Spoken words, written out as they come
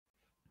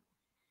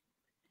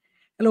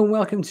Hello and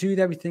welcome to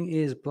the Everything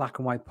is Black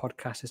and White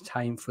podcast. It's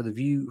time for the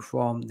view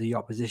from the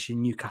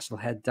opposition. Newcastle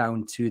head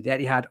down to the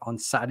Etihad on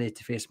Saturday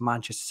to face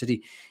Manchester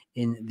City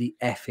in the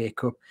FA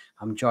Cup.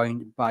 I'm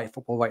joined by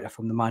football writer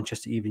from the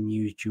Manchester Evening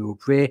News, Joe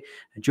Bray.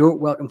 Joe,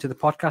 welcome to the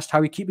podcast. How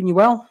are you keeping you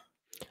well?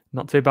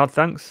 Not too bad,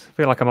 thanks. I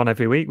feel like I'm on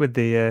every week with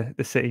the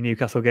City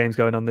Newcastle games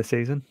going on this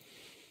season.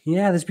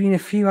 Yeah, there's been a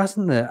few,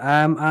 hasn't there?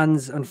 And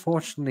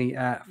unfortunately,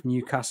 for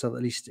Newcastle,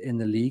 at least in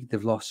the league,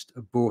 they've lost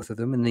both of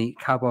them. In the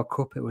Carabao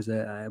Cup, it was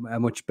a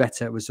much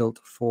better result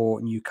for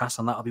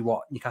Newcastle, and that'll be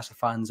what Newcastle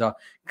fans are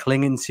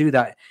clinging to.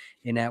 That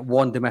in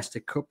one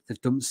domestic cup,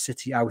 they've dumped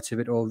City out of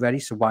it already,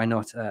 so why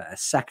not a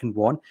second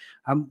one?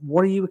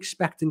 What are you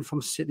expecting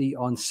from City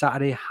on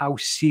Saturday? How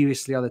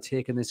seriously are they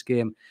taking this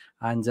game,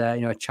 and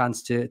a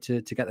chance to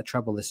get the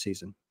treble this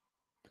season?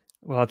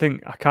 Well, I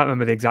think I can't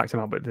remember the exact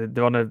amount, but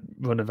they're on a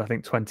run of I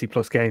think 20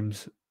 plus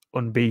games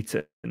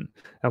unbeaten.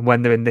 And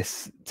when they're in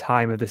this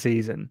time of the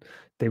season,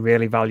 they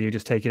really value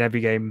just taking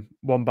every game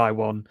one by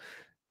one,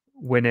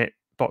 win it,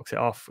 box it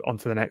off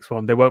onto the next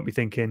one. They won't be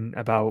thinking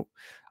about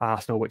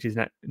Arsenal, which is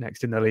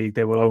next in the league.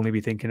 They will only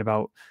be thinking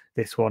about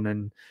this one.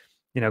 And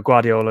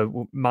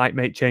Guardiola might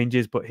make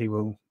changes, but he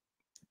will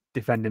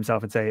defend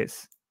himself and say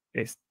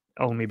it's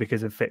only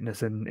because of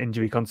fitness and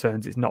injury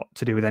concerns. It's not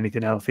to do with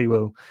anything else. He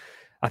will.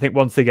 I think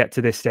once they get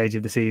to this stage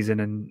of the season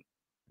and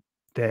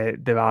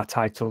there are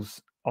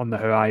titles on the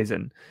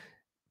horizon,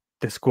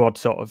 the squad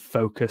sort of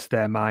focus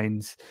their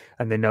minds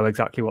and they know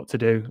exactly what to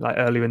do. Like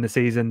earlier in the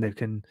season, they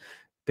can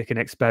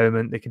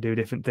experiment, they can do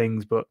different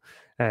things, but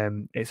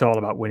it's all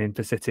about winning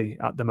for City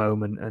at the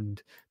moment,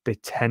 and they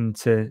tend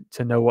to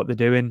know what they're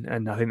doing.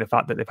 And I think the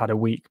fact that they've had a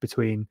week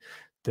between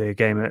the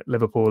game at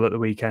Liverpool at the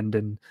weekend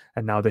and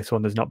now this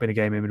one, there's not been a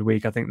game in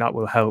midweek, I think that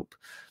will help.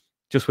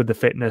 Just with the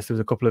fitness, there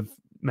was a couple of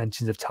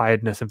mentions of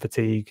tiredness and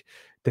fatigue.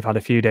 They've had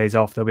a few days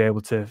off. They'll be able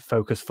to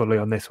focus fully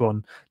on this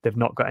one. They've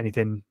not got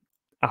anything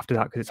after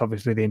that because it's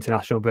obviously the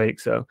international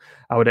break. So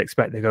I would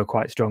expect they go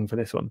quite strong for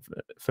this one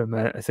from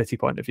a City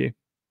point of view.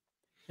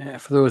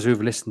 For those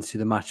who've listened to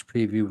the match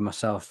preview with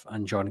myself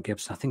and John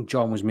Gibson, I think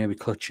John was maybe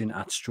clutching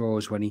at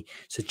straws when he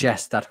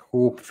suggests that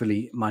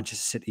hopefully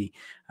Manchester City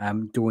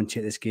don't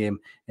take this game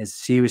as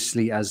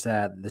seriously as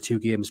the two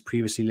games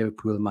previously,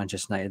 Liverpool and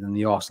Manchester United, and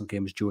the Arsenal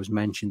game, as Joe has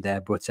mentioned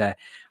there. But I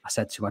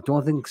said to him, I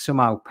don't think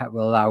somehow Pep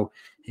will allow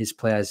his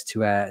players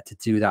to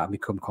do that and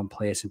become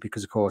complacent,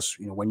 because of course,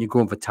 when you're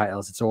going for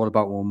titles, it's all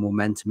about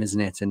momentum,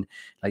 isn't it? And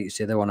like you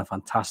say, they're on a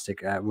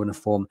fantastic run of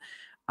form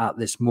at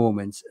this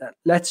moment.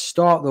 Let's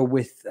start though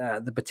with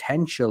the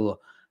potential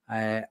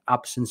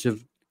absence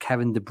of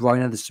Kevin De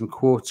Bruyne. There's some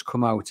quotes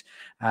come out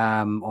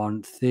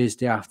on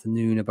Thursday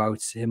afternoon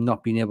about him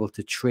not being able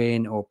to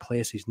train or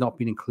play, so he's not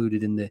been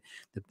included in the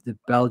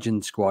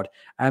Belgian squad.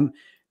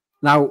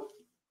 Now,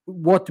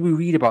 what do we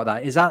read about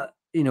that? Is that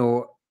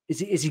is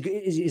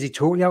he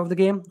totally out of the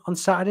game on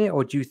Saturday,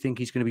 or do you think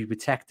he's going to be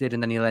protected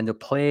and then he'll end up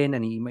playing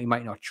and he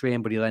might not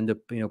train, but he'll end up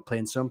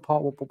playing some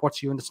part?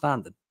 What's your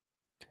understanding?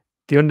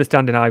 The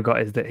understanding I've got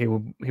is that he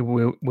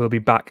will be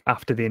back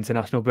after the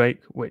international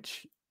break,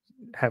 which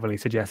heavily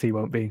suggests he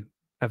won't be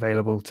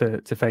available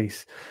to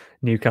face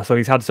Newcastle.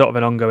 He's had sort of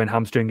an ongoing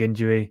hamstring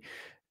injury,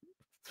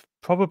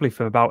 probably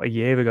from about a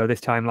year ago.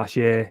 This time last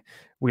year,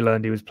 we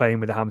learned he was playing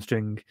with a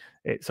hamstring.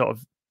 It sort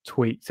of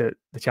tweaked at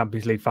the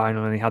Champions League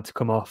final and he had to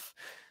come off.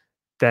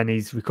 Then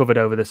he's recovered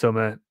over the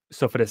summer,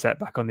 suffered a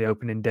setback on the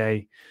opening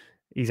day.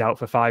 He's out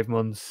for 5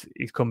 months.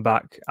 He's come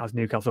back, as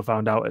Newcastle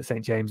found out, at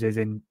St James's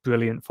in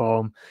brilliant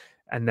form.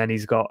 And then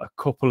he's got a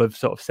couple of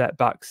sort of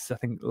setbacks. I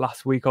think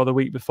last week or the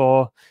week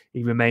before,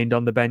 he remained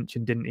on the bench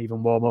and didn't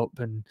even warm up.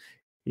 And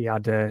he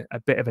had a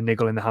bit of a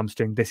niggle in the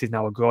hamstring. This is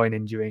now a groin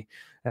injury.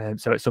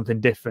 So it's something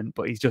different.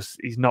 But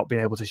he's not been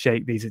able to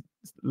shake these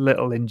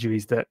little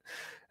injuries that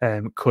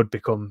could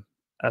become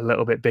a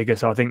little bit bigger.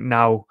 So I think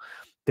now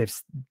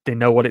they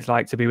know what it's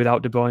like to be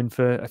without De Bruyne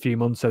for a few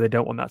months, so they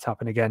don't want that to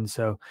happen again.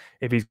 So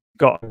if he's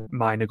got a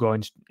minor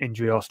groin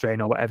injury or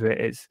strain or whatever it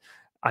is,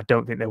 I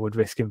don't think they would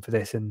risk him for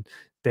this. And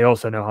they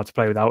also know how to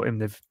play without him.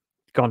 They've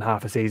gone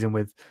half a season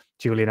with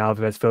Julian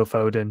Alvarez, Phil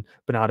Foden,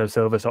 Bernardo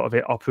Silva sort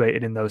of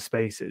operated in those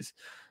spaces.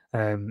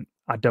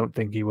 I don't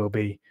think he will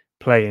be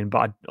playing,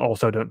 but I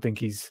also don't think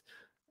he's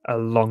a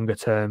longer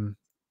term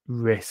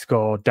risk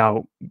or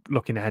doubt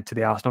looking ahead to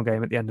the Arsenal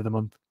game at the end of the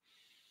month.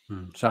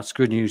 So that's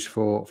good news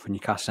for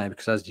Newcastle,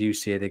 because as you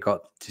say, they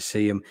got to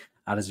see him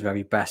at his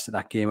very best at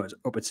that game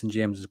up at St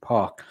James's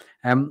Park.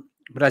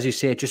 But as you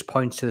say, it just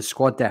points to the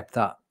squad depth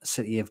that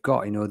City have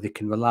got. They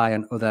can rely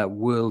on other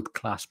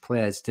world-class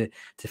players to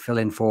fill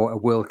in for a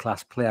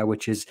world-class player,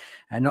 which is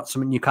not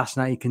something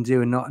Newcastle United can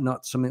do, and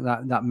not something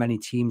that many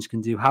teams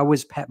can do. How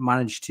has Pep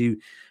managed to,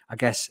 I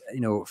guess,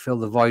 fill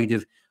the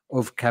void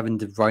of Kevin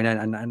De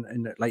Bruyne?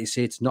 And like you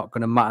say, it's not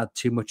going to matter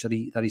too much that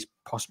he's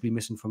possibly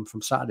missing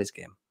from Saturday's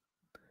game.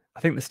 I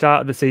think the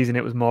start of the season,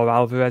 it was more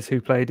Alvarez who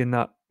played in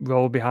that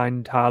role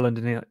behind Haaland,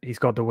 and he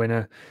scored the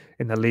winner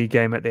in the league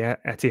game at the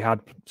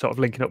Etihad, sort of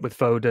linking up with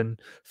Foden.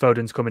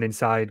 Foden's coming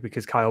inside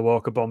because Kyle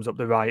Walker bombs up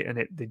the right,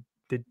 and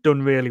they'd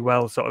done really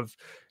well sort of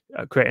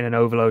creating an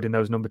overload in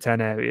those number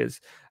 10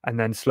 areas. And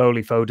then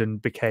slowly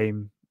Foden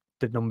became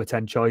the number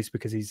 10 choice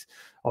because he's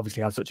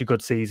obviously had such a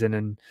good season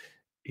and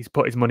he's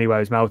put his money where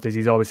his mouth is.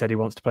 He's always said he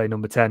wants to play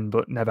number 10,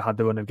 but never had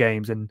the run of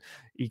games. And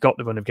he got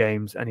the run of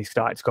games and he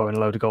started scoring a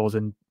load of goals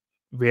and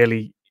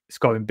really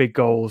scoring big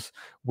goals,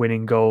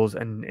 winning goals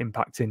and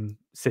impacting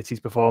City's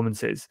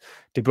performances.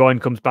 De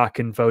Bruyne comes back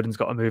and Foden's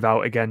got to move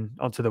out again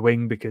onto the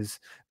wing because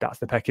that's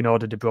the pecking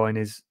order. De Bruyne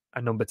is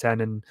a number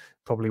 10 and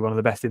probably one of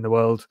the best in the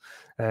world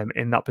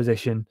in that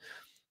position.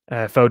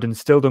 Foden's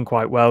still done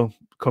quite well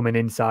coming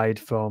inside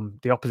from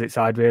the opposite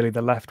side, really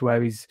the left,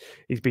 where he's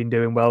been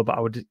doing well. But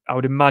I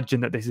would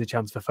imagine that this is a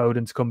chance for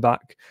Foden to come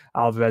back.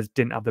 Alvarez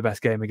didn't have the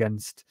best game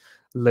against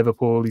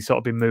Liverpool. He's sort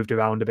of been moved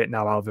around a bit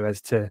now,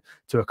 Alvarez, to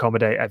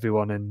accommodate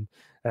everyone,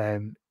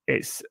 and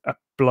it's a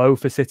blow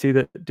for City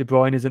that De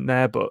Bruyne isn't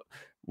there. But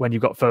when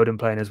you've got Foden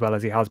playing as well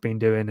as he has been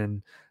doing,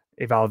 and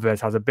if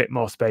Alvarez has a bit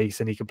more space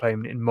and he can play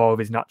in more of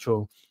his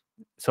natural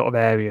sort of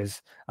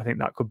areas, I think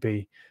that could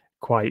be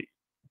quite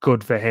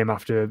good for him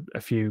after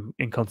a few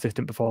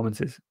inconsistent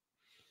performances.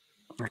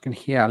 I can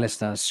hear our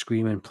listeners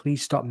screaming,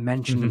 please stop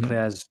mentioning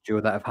players,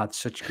 Joe, that have had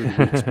such good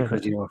weeks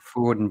because,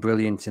 Foden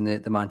brilliant in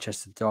the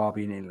Manchester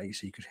derby, and like,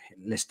 so you could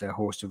list a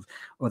host of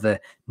other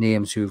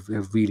names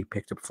who've really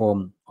picked up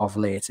form of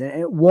late.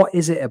 What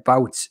is it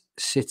about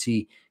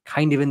City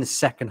kind of in the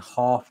second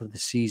half of the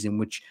season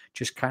which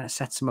just kind of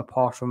sets them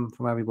apart from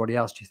everybody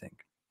else, do you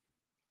think?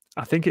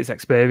 I think it's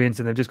experience,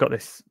 and they've just got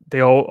this.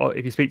 They all,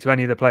 if you speak to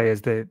any of the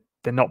players, they're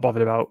not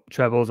bothered about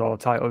trebles or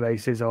title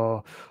races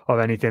or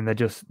anything.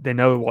 They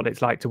know what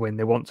it's like to win.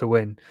 They want to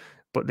win,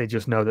 but they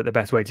just know that the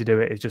best way to do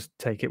it is just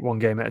take it one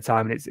game at a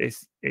time. And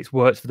it's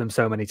worked for them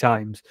so many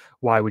times.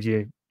 Why would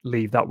you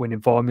leave that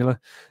winning formula?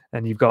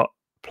 And you've got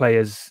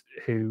players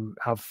who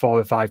have 4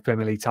 or 5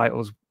 Premier League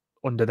titles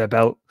under their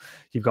belt.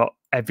 You've got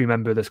every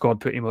member of the squad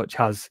pretty much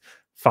has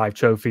 5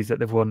 trophies that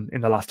they've won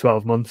in the last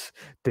 12 months.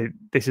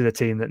 This is a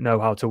team that know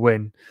how to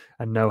win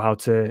and know how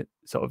to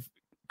sort of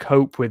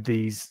cope with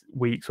these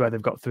weeks where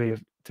they've got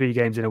three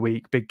games in a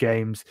week, big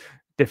games,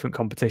 different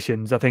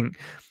competitions. I think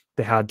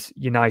they had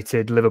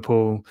United,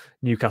 Liverpool,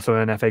 Newcastle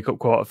in an FA Cup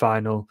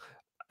quarter-final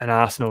and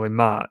Arsenal in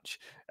March.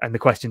 And the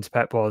question to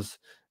Pep was,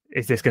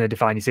 is this going to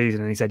define your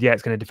season? And he said, yeah,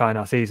 it's going to define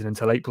our season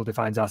until April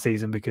defines our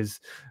season, because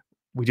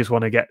we just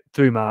want to get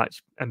through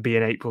March and be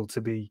in April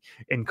to be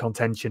in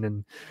contention.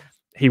 And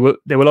they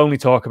will only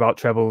talk about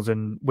trebles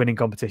and winning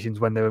competitions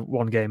when they're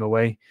one game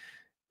away.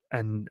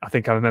 And I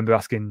think I remember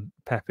asking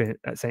Pep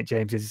at St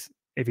James's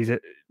if he's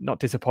not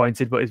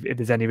disappointed, but if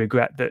there's any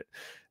regret that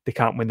they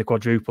can't win the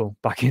quadruple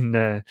back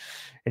in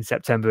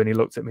September. And he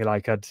looked at me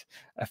like I'd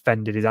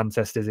offended his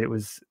ancestors. There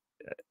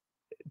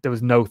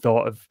was no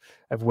thought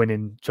of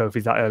winning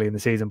trophies that early in the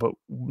season, but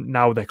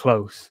now they're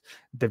close.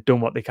 They've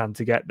done what they can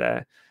to get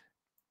there.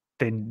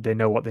 They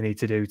know what they need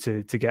to do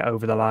to get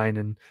over the line.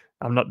 And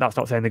that's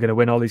not saying they're going to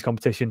win all these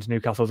competitions.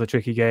 Newcastle's a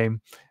tricky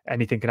game.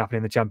 Anything can happen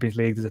in the Champions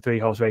League. There's a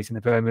 3-horse race in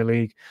the Premier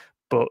League.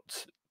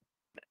 But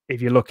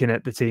if you're looking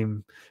at the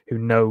team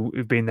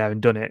who've been there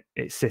and done it,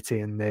 it's City,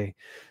 and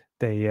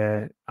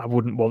I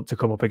wouldn't want to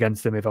come up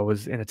against them if I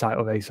was in a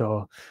title race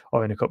or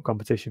in a cup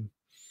competition.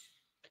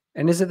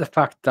 And is it the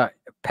fact that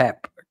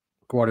Pep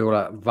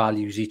Guardiola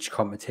values each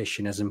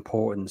competition as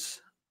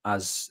important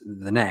as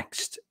the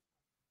next?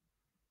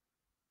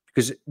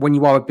 Because when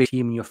you are a big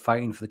team and you're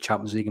fighting for the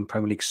Champions League and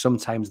Premier League,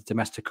 sometimes the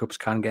domestic cups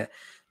can get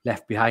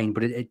left behind.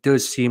 But it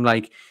does seem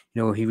like,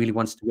 he really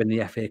wants to win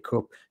the FA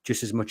Cup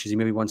just as much as he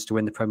maybe wants to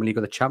win the Premier League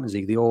or the Champions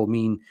League. They all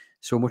mean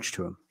so much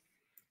to him.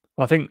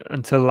 Well, I think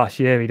until last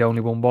year, he'd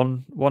only won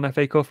one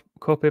FA Cup,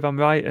 if I'm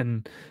right.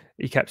 And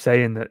he kept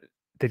saying that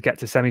they'd get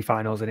to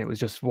semi-finals, and it was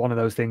just one of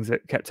those things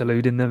that kept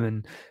eluding them,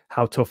 and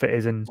how tough it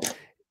is. And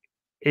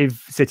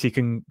if City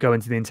can go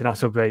into the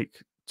international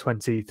break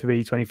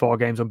 23, 24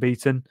 games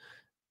unbeaten,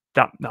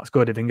 that's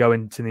good. If they can go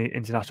into the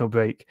international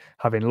break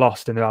having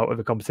lost and they're out of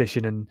the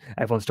competition and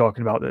everyone's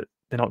talking about that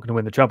they're not going to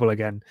win the treble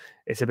again,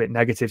 it's a bit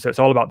negative. So it's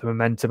all about the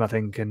momentum, I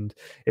think. And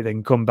if they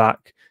can come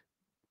back,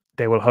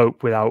 they will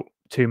hope without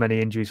too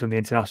many injuries from the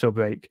international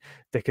break,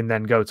 they can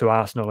then go to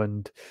Arsenal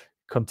and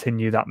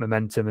continue that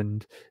momentum.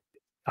 And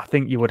I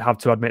think you would have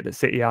to admit that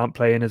City aren't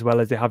playing as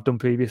well as they have done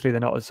previously. They're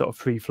not as sort of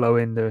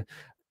free-flowing. They're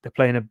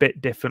playing a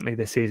bit differently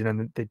this season,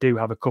 and they do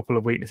have a couple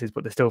of weaknesses,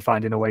 but they're still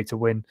finding a way to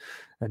win.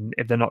 And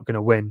if they're not going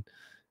to win,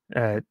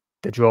 they're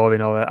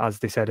drawing, or as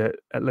they said at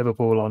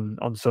Liverpool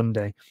on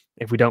Sunday,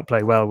 if we don't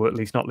play well, we're at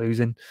least not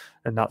losing.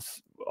 And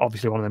that's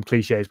obviously one of them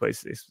cliches, but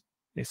it's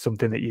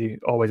something that you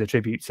always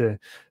attribute to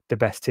the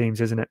best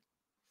teams, isn't it?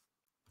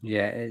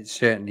 Yeah, it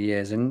certainly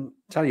is. And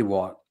tell you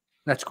what,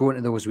 let's go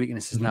into those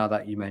weaknesses now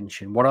that you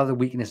mentioned. What are the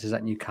weaknesses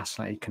that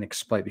Newcastle United can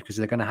exploit? Because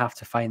they're going to have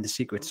to find the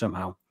secret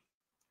somehow.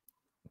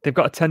 They've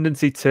got a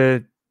tendency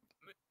to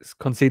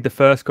concede the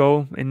first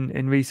goal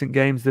in recent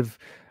games.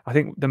 I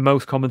think the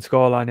most common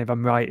scoreline, if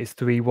I'm right, is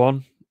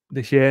 3-1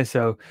 this year.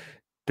 So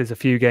there's a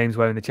few games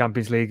where in the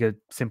Champions League, a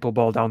simple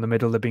ball down the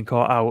middle, they've been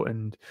caught out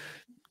and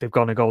they've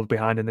gone a goal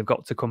behind and they've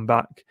got to come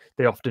back.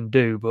 They often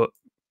do, but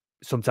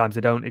sometimes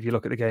they don't. If you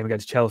look at the game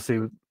against Chelsea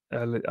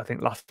I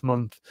think last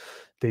month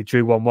they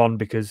drew 1-1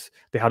 because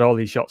they had all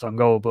these shots on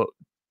goal, but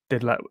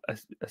they'd let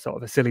a sort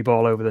of a silly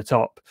ball over the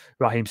top.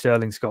 Raheem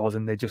Sterling scores,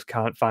 and they just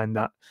can't find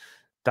that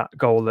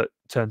goal that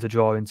turns a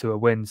draw into a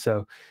win.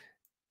 So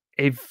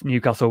if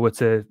Newcastle were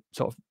to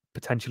sort of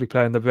potentially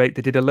play on the break,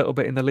 they did a little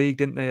bit in the league,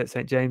 didn't they? At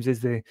St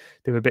James's, they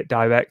were a bit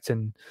direct,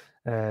 and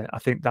I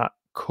think that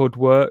could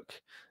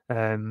work.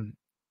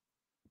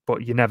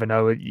 But you never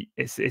know.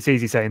 It's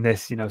easy saying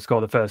this,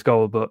 score the first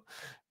goal, but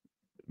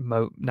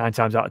 9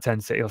 times out of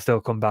 10, City will still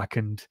come back,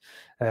 and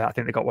I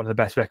think they got one of the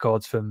best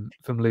records from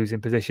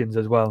losing positions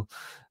as well.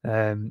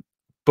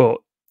 But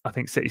I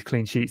think City's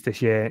clean sheets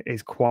this year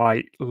is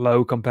quite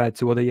low compared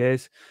to other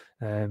years.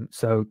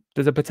 So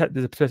there's a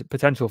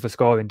potential for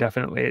scoring,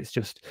 definitely. It's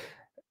just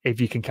if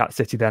you can catch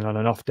City then on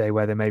an off day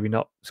where they're maybe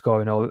not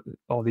scoring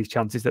all these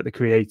chances that they're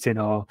creating,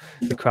 or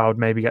the crowd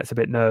maybe gets a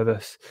bit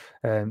nervous,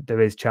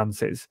 there is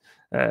chances.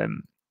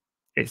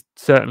 It's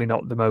certainly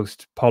not the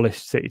most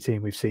polished City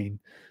team we've seen,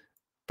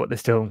 but they've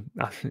still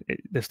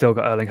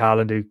got Erling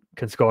Haaland, who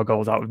can score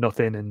goals out of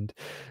nothing, and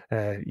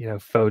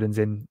Foden's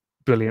in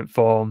brilliant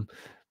form.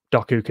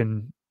 Doku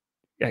can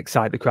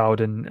excite the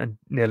crowd and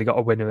nearly got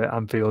a winner at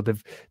Anfield.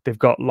 They've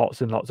got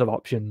lots and lots of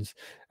options,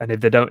 and if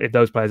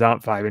those players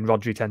aren't firing,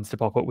 Rodri tends to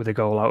pop up with a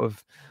goal out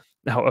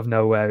of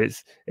nowhere.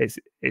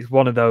 It's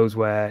one of those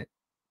where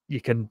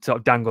you can sort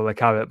of dangle the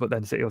carrot, but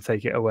then City will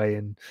take it away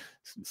and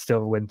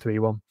still win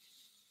 3-1.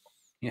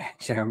 Yeah,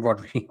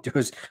 Rodri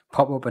does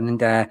pop up,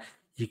 and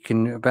you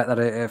can bet that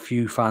a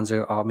few fans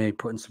are maybe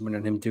putting someone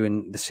on him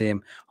doing the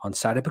same on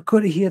Saturday. But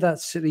good to hear that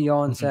City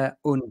aren't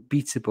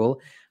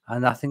unbeatable,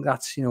 and I think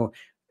that's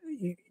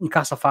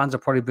Newcastle fans are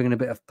probably bringing a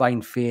bit of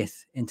blind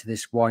faith into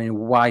this one.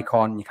 Why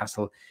can't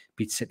Newcastle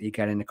beat City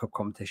again in the cup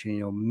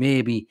competition?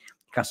 Maybe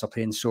Newcastle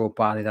playing so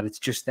badly that it's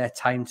just their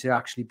time to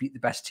actually beat the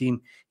best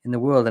team in the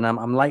world, and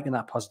I'm liking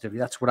that positively.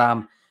 That's what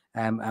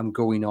I'm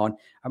going on.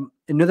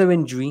 Another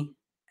injury,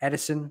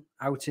 Ederson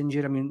out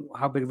injured. I mean,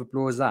 how big of a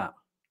blow is that?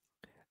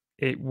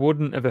 It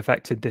wouldn't have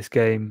affected this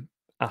game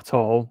at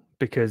all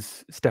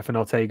because Stefan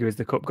Ortega is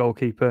the cup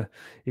goalkeeper.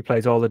 He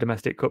plays all the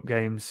domestic cup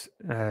games,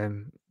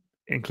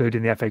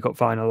 including the FA Cup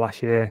final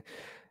last year.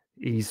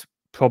 He's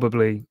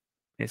probably,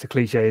 it's a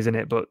cliche, isn't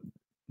it, but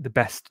the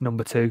best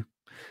number 2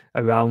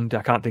 around.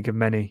 I can't think of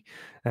many.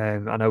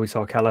 I know we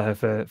saw Kelleher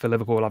for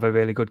Liverpool have a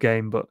really good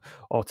game, but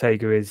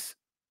Ortega is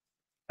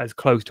as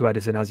close to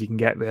Ederson as you can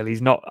get, really.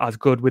 He's not as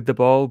good with the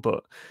ball,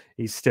 but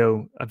he's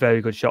still a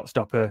very good shot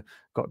stopper,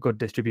 got good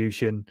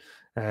distribution.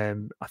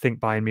 I think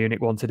Bayern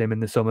Munich wanted him in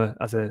the summer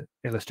as an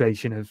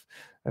illustration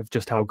of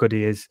just how good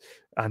he is.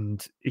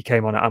 And he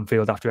came on at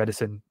Anfield after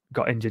Ederson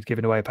got injured,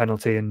 giving away a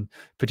penalty, and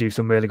produced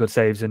some really good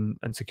saves and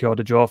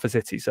secured a draw for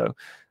City. So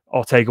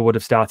Ortega would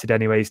have started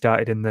anyway. He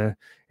started in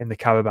the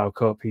Carabao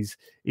Cup.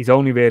 He's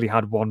only really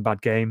had one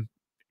bad game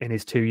in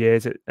his 2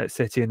 years at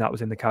City, and that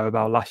was in the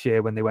Carabao last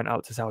year when they went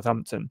out to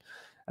Southampton.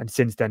 And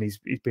since then, he's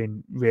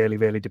been really,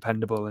 really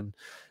dependable. And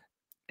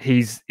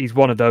he's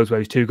one of those where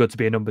he's too good to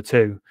be a number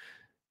 2,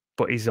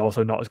 but he's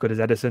also not as good as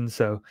Ederson.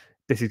 So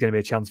this is going to be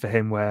a chance for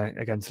him where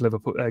against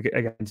Liverpool,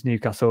 against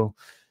Newcastle,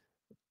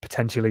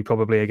 potentially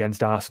probably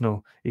against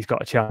Arsenal, he's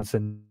got a chance.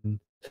 And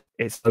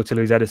it's slow to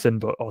lose Ederson,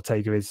 but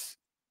Ortega is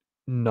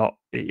not.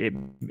 It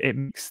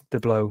makes the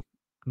blow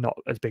not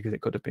as big as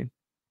it could have been.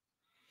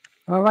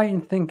 All right,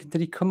 and did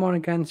he come on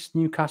against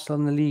Newcastle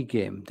in the league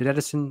game? Did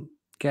Ederson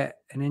get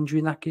an injury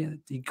in that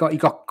game? He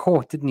got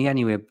caught, didn't he?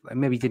 Anyway,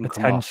 maybe he didn't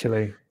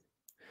potentially. Come off.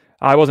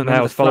 I wasn't there.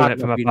 I was following it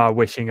from afar,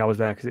 wishing I was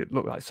there because it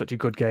looked like such a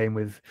good game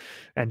with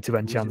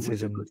end-to-end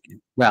chances. The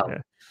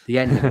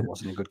end of it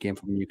wasn't a good game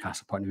from a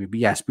Newcastle point of view, but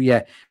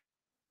yeah.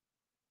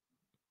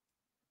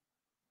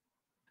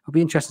 It'll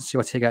be interesting to see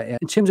what Ortega.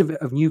 In terms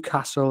of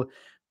Newcastle,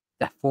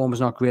 their form is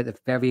not great. They're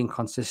very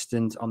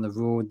inconsistent on the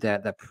road.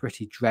 They're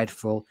pretty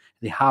dreadful.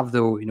 They have,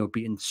 though,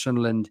 beaten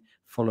Sunderland,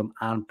 Fulham,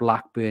 and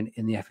Blackburn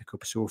in the FA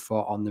Cup so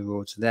far on the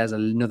road. So there's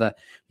another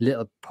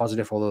little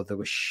positive, although they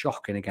were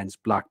shocking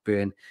against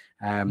Blackburn.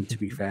 To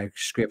be fair,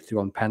 scraped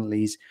through on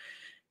penalties.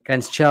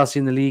 Against Chelsea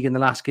in the league in the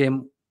last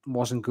game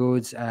wasn't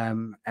good.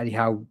 Eddie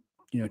Howe,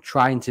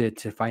 trying to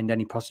find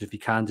any positive he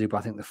can do, but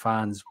I think the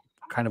fans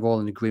kind of all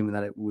in agreement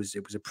that it was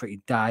a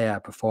pretty dire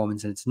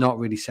performance, and it's not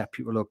really set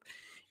people up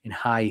in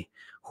high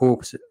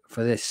hopes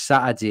for this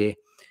Saturday.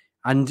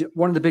 And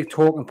one of the big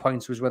talking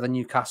points was whether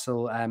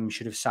Newcastle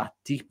should have sat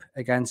deep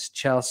against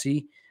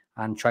Chelsea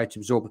and tried to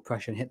absorb the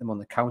pressure and hit them on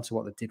the counter.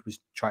 What they did was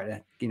try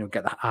to,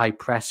 get the high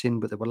press in,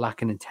 but they were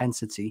lacking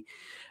intensity.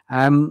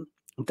 I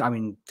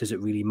mean, does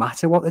it really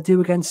matter what they do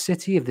against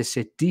City? If they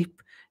sit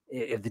deep,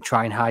 if they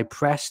try and high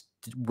press,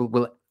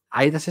 will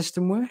either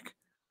system work?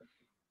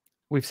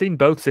 We've seen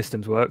both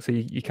systems work, so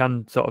you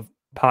can sort of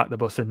park the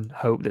bus and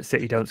hope that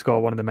City don't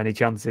score one of the many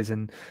chances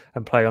and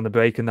play on the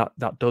break, and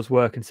that does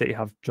work. And City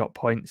have dropped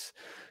points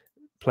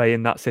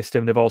playing that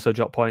system. They've also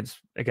dropped points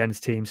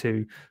against teams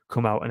who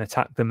come out and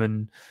attack them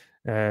and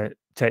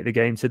take the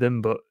game to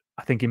them. But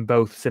I think in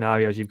both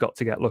scenarios, you've got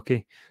to get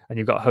lucky, and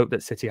you've got to hope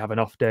that City have an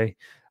off day.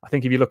 I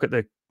think if you look at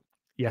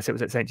yes, it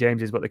was at St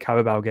James's, but the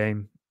Carabao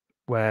game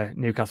where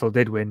Newcastle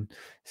did win,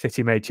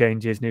 City made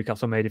changes,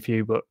 Newcastle made a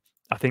few, but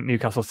I think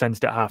Newcastle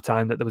sensed at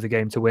half-time that there was a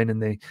game to win,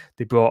 and they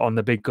brought on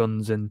the big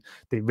guns, and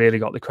they really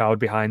got the crowd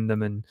behind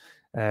them. And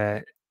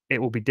it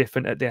will be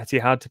different at the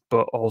Etihad,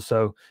 but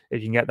also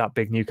if you can get that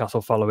big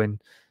Newcastle following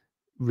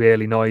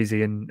really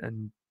noisy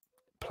and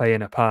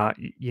playing a part,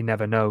 you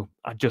never know.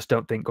 I just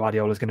don't think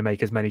Guardiola's going to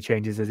make as many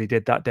changes as he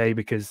did that day,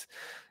 because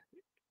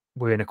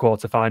we're in a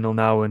quarter-final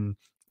now and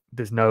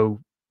there's no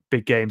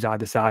big games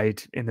either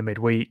side in the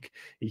midweek.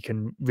 He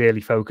can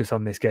really focus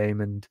on this game,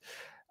 and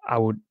I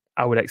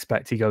would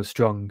expect he goes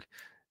strong.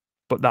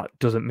 But that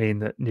doesn't mean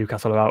that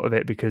Newcastle are out of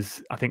it,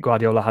 because I think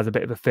Guardiola has a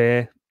bit of a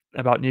fear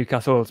about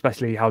Newcastle,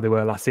 especially how they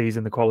were last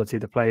season, the quality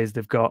of the players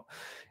they've got.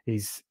 He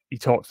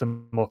talks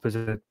them up as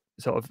a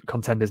sort of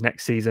contenders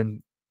next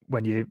season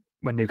when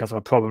Newcastle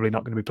are probably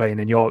not going to be playing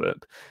in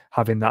Europe,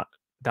 having that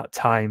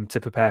time to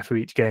prepare for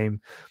each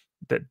game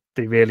that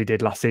they really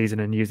did last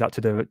season and use that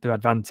to their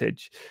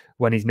advantage.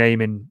 When he's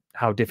naming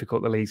how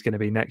difficult the league's going to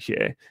be next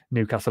year,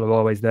 Newcastle are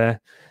always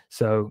there.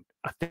 So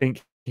I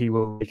think he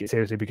will take it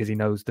seriously, because he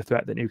knows the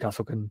threat that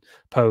Newcastle can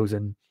pose.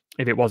 And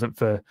if it wasn't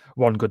for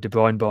one good De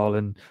Bruyne ball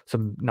and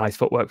some nice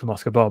footwork from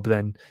Oscar Bob,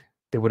 then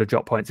they would have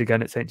dropped points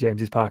again at St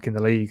James's Park in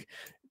the league.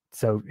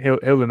 So he'll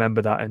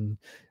remember that. And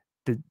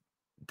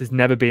there's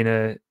not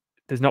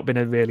been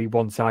a really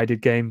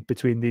one-sided game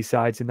between these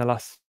sides in the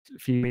last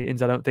few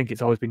meetings. I don't think.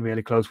 It's always been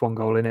really close, one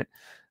goal in it,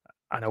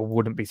 and I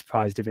wouldn't be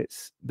surprised if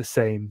it's the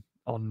same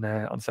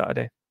on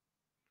Saturday.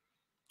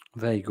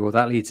 There you go.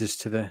 That leads us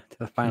to the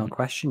final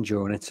question,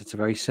 Joe, and it's a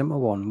very simple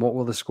one. What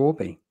will the score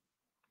be?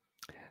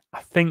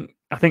 I think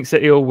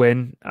City will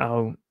win.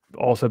 I'll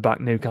also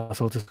back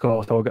Newcastle to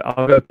score, so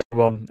I'll go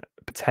 2-1,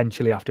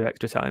 potentially after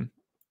extra time.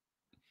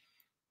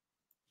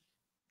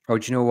 Oh,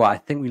 do you know what? I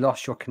think we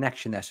lost your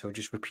connection there, so I'll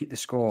just repeat the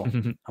score.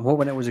 I'm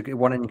hoping it was a good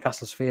one in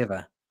Newcastle's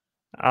favour.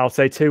 I'll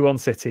say 2-1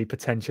 City,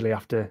 potentially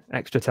after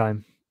extra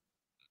time.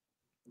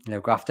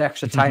 After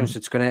extra time, so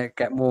it's going to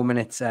get more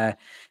minutes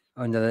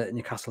under the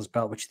Newcastle's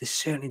belt, which they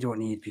certainly don't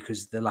need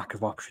because of the lack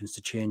of options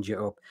to change it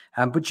up.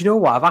 But you know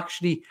what?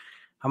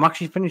 I'm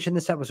actually finishing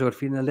this episode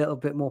feeling a little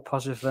bit more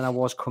positive than I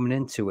was coming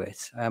into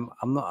it. I'm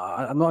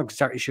not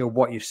exactly sure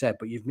what you've said,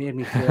 but you've made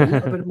me feel a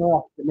little bit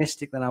more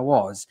optimistic than I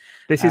was.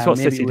 This is what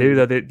City do,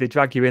 though. They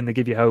drag you in, they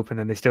give you hope, and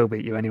then they still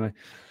beat you anyway.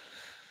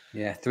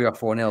 Yeah, 3 or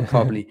 4-0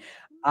 probably.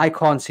 I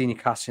can't see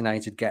Newcastle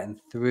United getting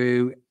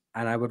through,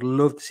 and I would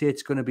love to say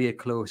it's going to be a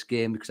close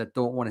game, because I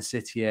don't want to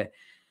sit here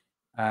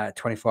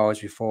 24 hours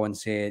before and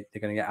say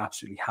they're going to get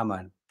absolutely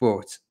hammered.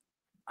 But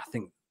I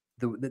think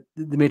the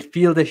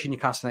midfield issue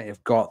Newcastle United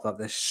have got, that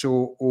they're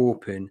so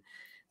open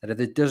that if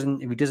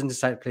he doesn't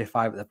decide to play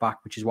 5 at the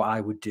back, which is what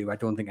I would do, I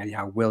don't think Eddie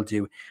Howe will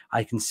do.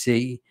 I can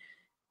see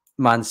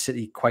Man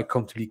City quite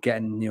comfortably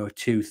getting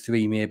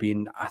 2-3 maybe,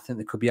 and I think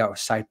they could be out of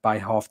sight by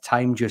half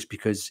time, just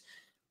because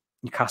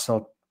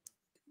Newcastle,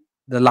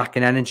 they're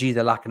lacking energy,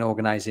 they're lacking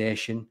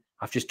organisation.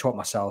 I've just taught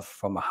myself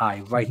from a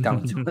high right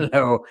down to a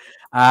low.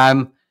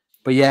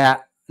 But yeah,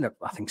 look,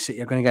 I think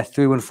City are going to get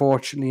through,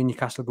 unfortunately, and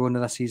Newcastle go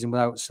into that season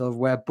without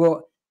silverware.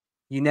 But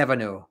you never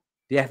know.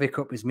 The FA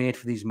Cup is made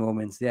for these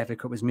moments. The FA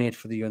Cup is made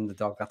for the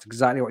underdog. That's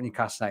exactly what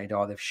Newcastle United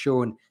are. They've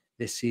shown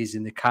this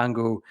season they can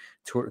go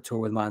toe-to-toe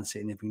with Man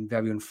City, and they've been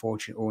very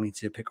unfortunate only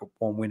to pick up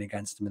 1 win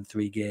against them in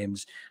 3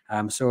 games.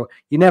 So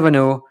you never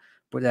know.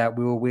 But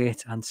we will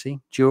wait and see.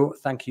 Joe,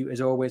 thank you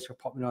as always for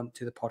popping on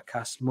to the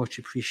podcast. Much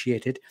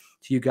appreciated.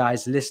 To you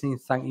guys listening,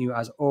 thank you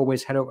as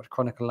always. Head over to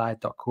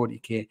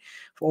chroniclelive.co.uk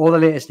for all the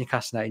latest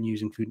Newcastle United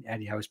news, including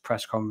Eddie Howe's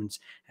press conference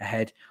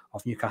ahead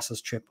of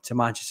Newcastle's trip to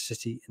Manchester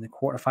City in the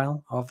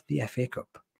quarterfinal of the FA Cup.